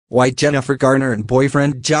why Jennifer Garner and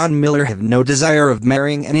boyfriend John Miller have no desire of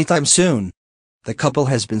marrying anytime soon. The couple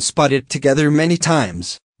has been spotted together many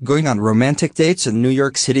times, going on romantic dates in New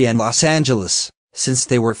York City and Los Angeles, since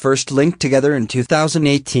they were first linked together in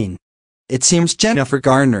 2018. It seems Jennifer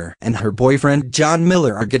Garner and her boyfriend John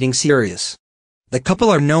Miller are getting serious. The couple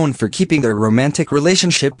are known for keeping their romantic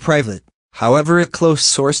relationship private. However, a close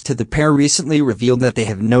source to the pair recently revealed that they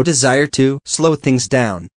have no desire to slow things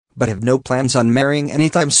down, but have no plans on marrying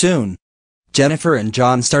anytime soon. Jennifer and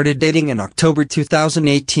John started dating in October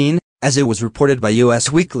 2018, as it was reported by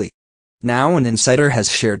US Weekly. Now an insider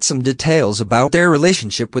has shared some details about their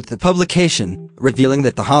relationship with the publication, revealing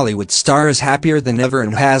that the Hollywood star is happier than ever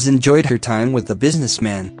and has enjoyed her time with the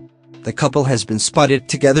businessman. The couple has been spotted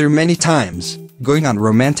together many times, going on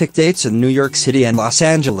romantic dates in New York City and Los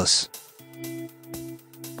Angeles.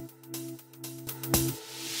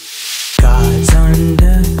 God's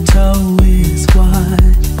undertow is what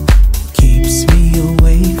keeps me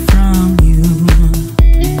away from you.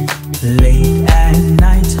 Late at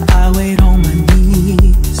night I wait on my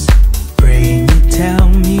knees, praying you tell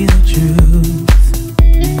me the truth.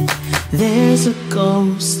 There's a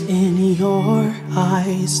ghost in your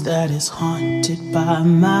eyes that is haunted by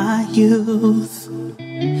my youth.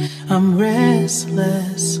 I'm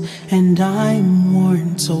restless and I'm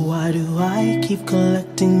worn, so why do I keep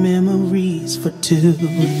collecting memories for two?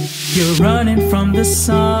 You're running from the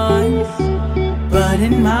sun, but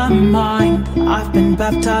in my mind I've been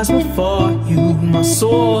baptized before you. My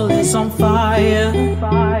soul is on fire.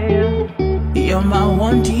 You're my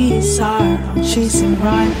one desire, I'm chasing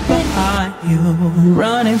right behind you.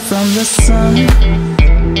 Running from the sun,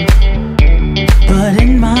 but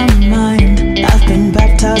in my mind I've been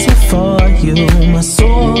baptized before you. My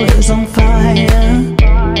soul is on fire.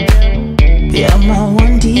 You're my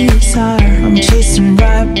one desire, I'm chasing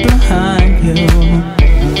right behind you.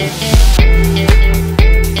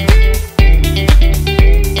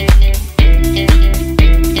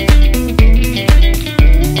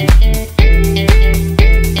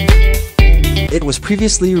 It was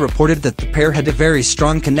previously reported that the pair had a very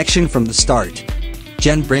strong connection from the start.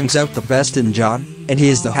 Jen brings out the best in John, and he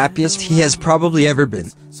is the happiest he has probably ever been.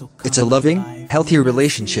 It's a loving, healthy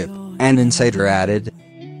relationship, an insider added.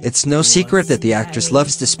 It's no secret that the actress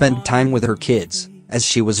loves to spend time with her kids, as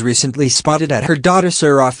she was recently spotted at her daughter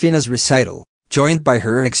Serafina's recital, joined by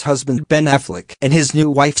her ex-husband Ben Affleck and his new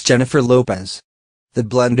wife Jennifer Lopez. The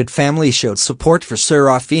blended family showed support for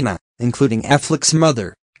Serafina, including Affleck's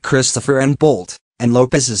mother, Christopher and Bolt, and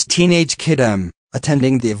Lopez's teenage kid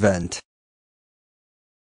attending the event.